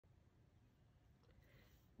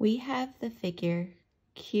We have the figure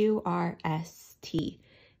QRST,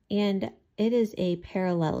 and it is a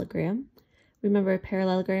parallelogram. Remember,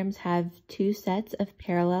 parallelograms have two sets of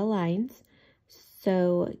parallel lines.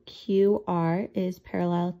 So QR is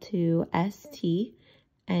parallel to ST,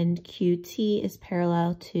 and QT is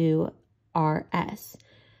parallel to RS,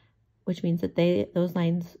 which means that those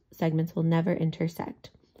lines segments will never intersect.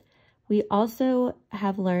 We also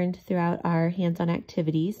have learned throughout our hands-on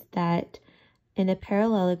activities that in a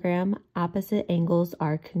parallelogram, opposite angles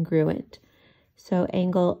are congruent. So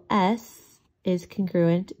angle S is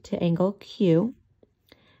congruent to angle Q,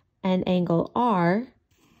 and angle R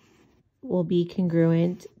will be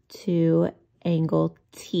congruent to angle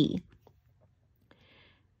T.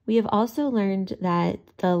 We have also learned that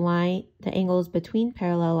the angles between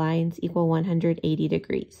parallel lines equal 180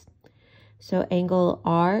 degrees. So angle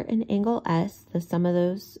R and angle S, the sum of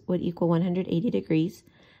those would equal 180 degrees.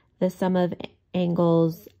 The sum of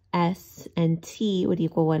angles S and T would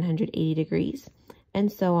equal 180 degrees, and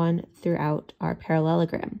so on throughout our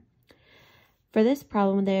parallelogram. For this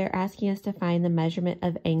problem, they're asking us to find the measurement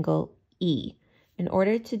of angle E. In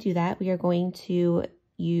order to do that, we are going to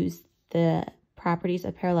use the properties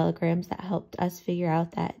of parallelograms that helped us figure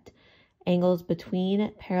out that angles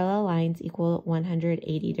between parallel lines equal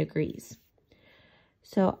 180 degrees.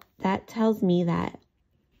 So that tells me that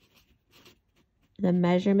the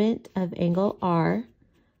measurement of angle R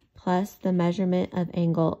plus the measurement of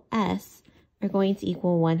angle S are going to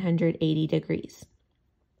equal 180 degrees.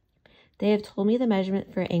 They have told me the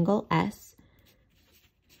measurement for angle S,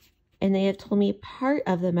 and they have told me part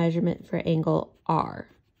of the measurement for angle R.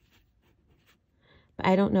 But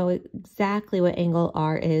I don't know exactly what angle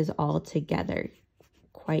R is altogether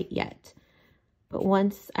quite yet. But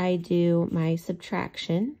once I do my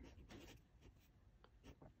subtraction,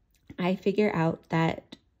 I figure out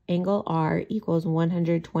that angle R equals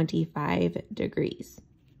 125 degrees.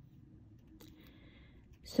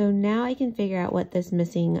 So now I can figure out what this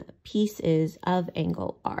missing piece is of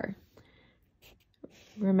angle R.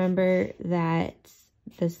 Remember that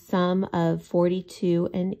the sum of 42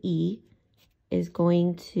 and E is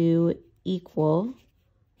going to equal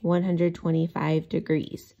 125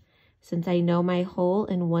 degrees. Since I know my whole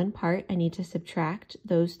and one part, I need to subtract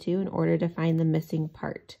those two in order to find the missing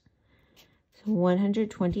part. So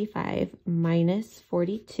 125 minus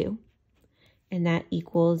 42, and that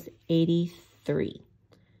equals 83.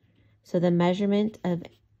 So the measurement of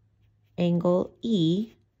angle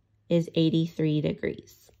E is 83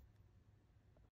 degrees.